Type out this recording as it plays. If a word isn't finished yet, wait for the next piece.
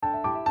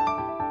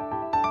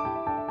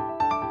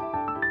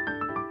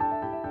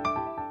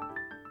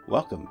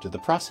Welcome to the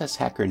Process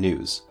Hacker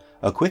News,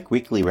 a quick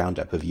weekly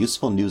roundup of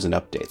useful news and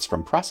updates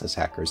from process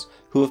hackers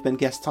who have been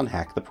guests on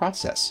Hack the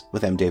Process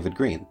with M. David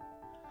Green.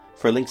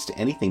 For links to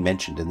anything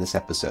mentioned in this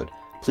episode,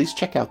 please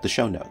check out the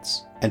show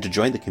notes. And to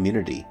join the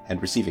community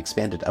and receive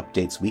expanded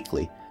updates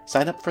weekly,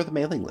 sign up for the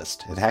mailing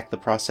list at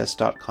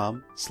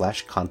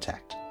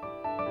hacktheprocess.com/contact.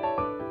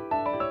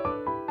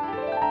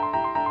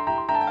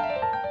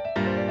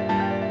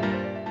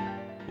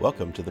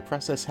 Welcome to the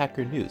Process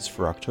Hacker News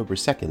for October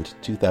 2nd,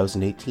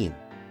 2018.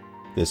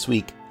 This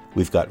week,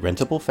 we've got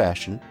rentable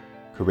fashion,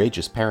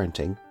 courageous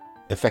parenting,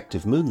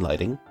 effective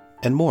moonlighting,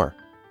 and more.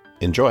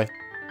 Enjoy!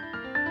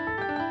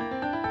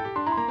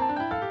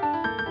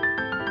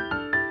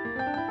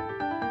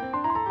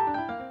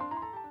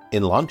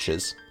 In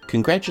launches,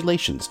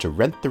 congratulations to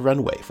Rent the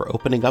Runway for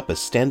opening up a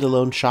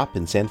standalone shop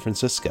in San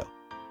Francisco.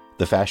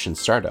 The fashion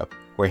startup,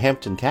 where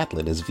Hampton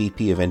Catlin is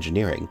VP of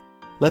Engineering,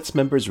 lets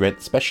members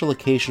rent special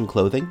occasion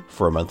clothing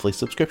for a monthly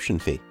subscription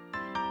fee.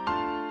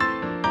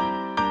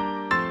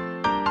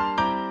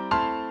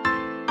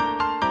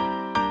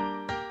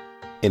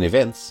 In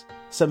events,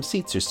 some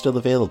seats are still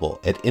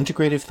available at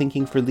Integrative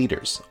Thinking for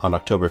Leaders on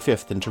October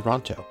 5th in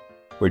Toronto,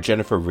 where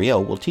Jennifer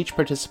Riel will teach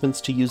participants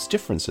to use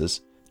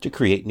differences to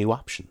create new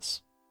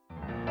options.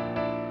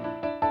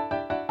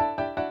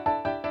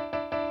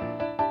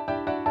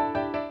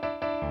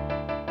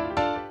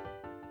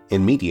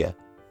 In media,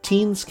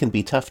 teens can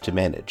be tough to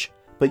manage,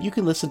 but you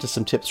can listen to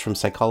some tips from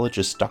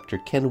psychologist Dr.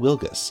 Ken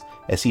Wilgus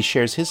as he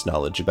shares his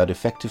knowledge about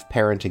effective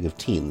parenting of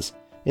teens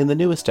in the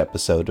newest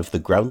episode of the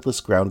Groundless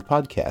Ground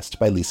podcast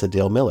by Lisa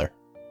Dale Miller.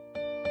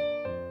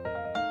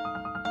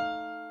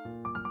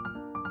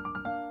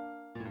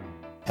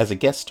 As a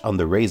guest on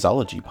the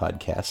Raisology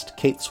podcast,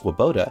 Kate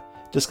Swoboda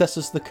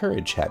discusses the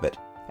courage habit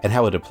and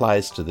how it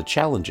applies to the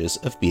challenges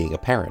of being a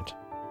parent.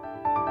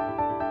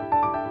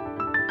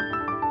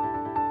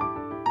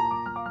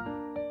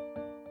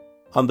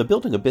 On the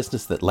Building a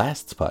Business That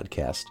Lasts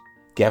podcast,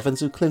 Gavin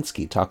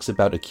Zuklinski talks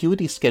about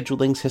Acuity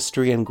Scheduling's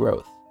history and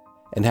growth,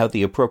 and how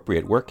the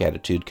appropriate work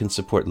attitude can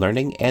support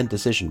learning and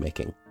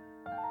decision-making.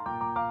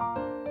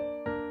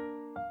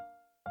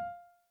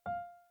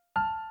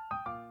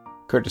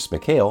 Curtis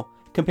McHale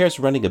compares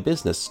running a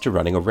business to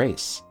running a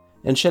race,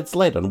 and sheds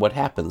light on what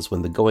happens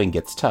when the going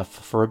gets tough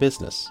for a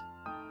business.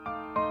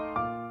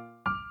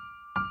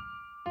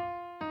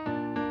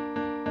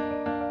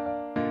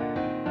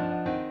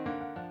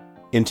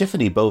 In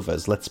Tiffany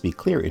Bova's Let's Be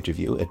Clear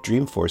interview at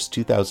Dreamforce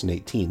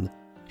 2018,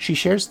 she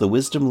shares the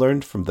wisdom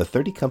learned from the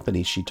 30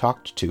 companies she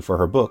talked to for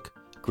her book,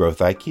 Growth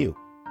IQ.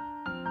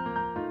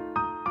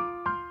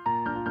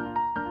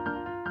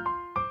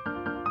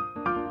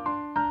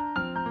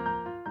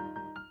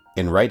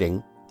 In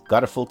writing,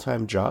 got a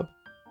full-time job?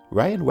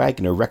 Ryan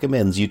Wagner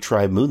recommends you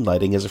try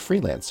moonlighting as a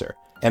freelancer,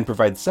 and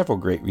provides several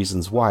great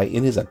reasons why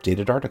in his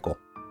updated article.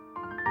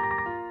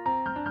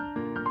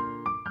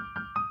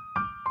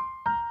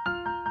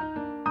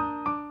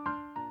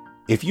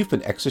 If you've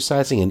been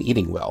exercising and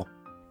eating well,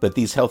 but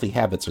these healthy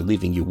habits are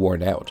leaving you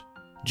worn out,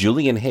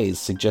 Julian Hayes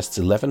suggests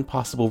 11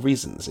 possible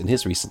reasons in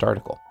his recent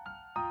article.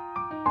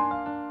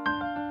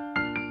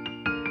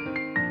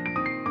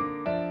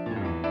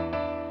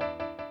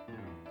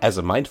 As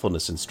a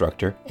mindfulness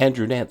instructor,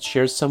 Andrew Nance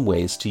shares some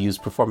ways to use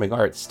performing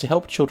arts to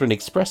help children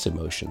express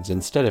emotions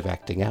instead of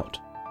acting out.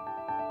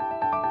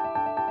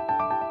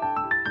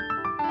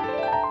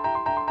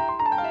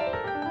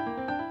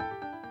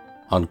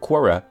 On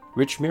Quora,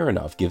 Rich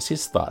Mironov gives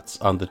his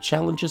thoughts on the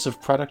challenges of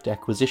product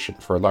acquisition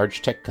for a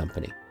large tech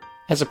company,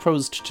 as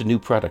opposed to new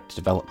product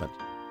development.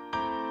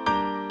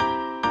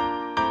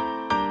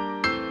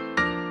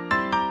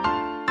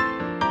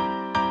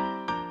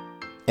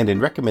 And in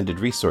recommended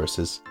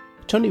resources,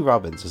 Tony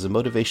Robbins is a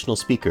motivational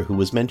speaker who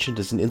was mentioned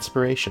as an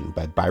inspiration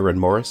by Byron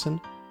Morrison,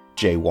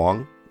 Jay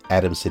Wong,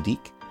 Adam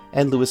Sadiq,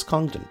 and Louis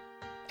Congdon.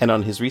 And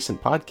on his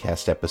recent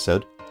podcast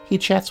episode, he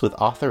chats with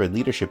author and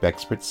leadership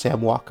expert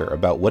Sam Walker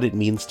about what it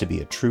means to be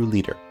a true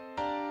leader.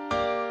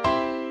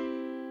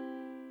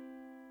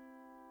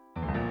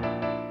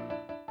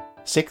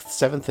 Sixth,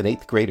 7th, and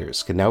 8th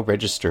graders can now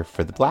register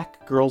for the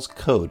Black Girls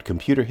Code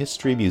Computer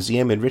History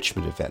Museum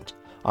Enrichment event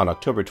on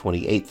October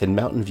 28th in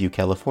Mountain View,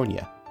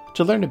 California,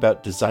 to learn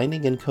about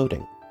designing and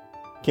coding.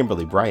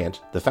 Kimberly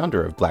Bryant, the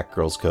founder of Black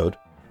Girls Code,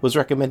 was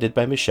recommended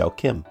by Michelle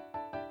Kim.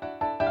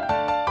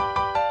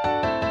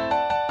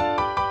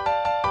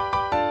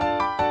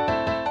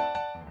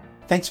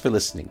 Thanks for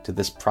listening to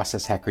this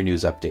Process Hacker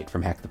News update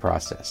from Hack the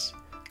Process.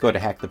 Go to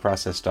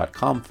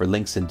hacktheprocess.com for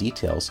links and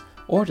details,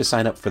 or to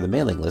sign up for the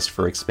mailing list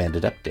for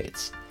expanded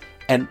updates.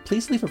 And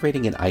please leave a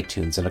rating in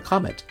iTunes and a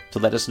comment to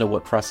let us know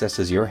what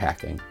processes you're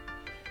hacking.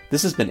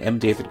 This has been M.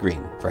 David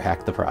Green for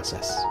Hack the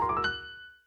Process.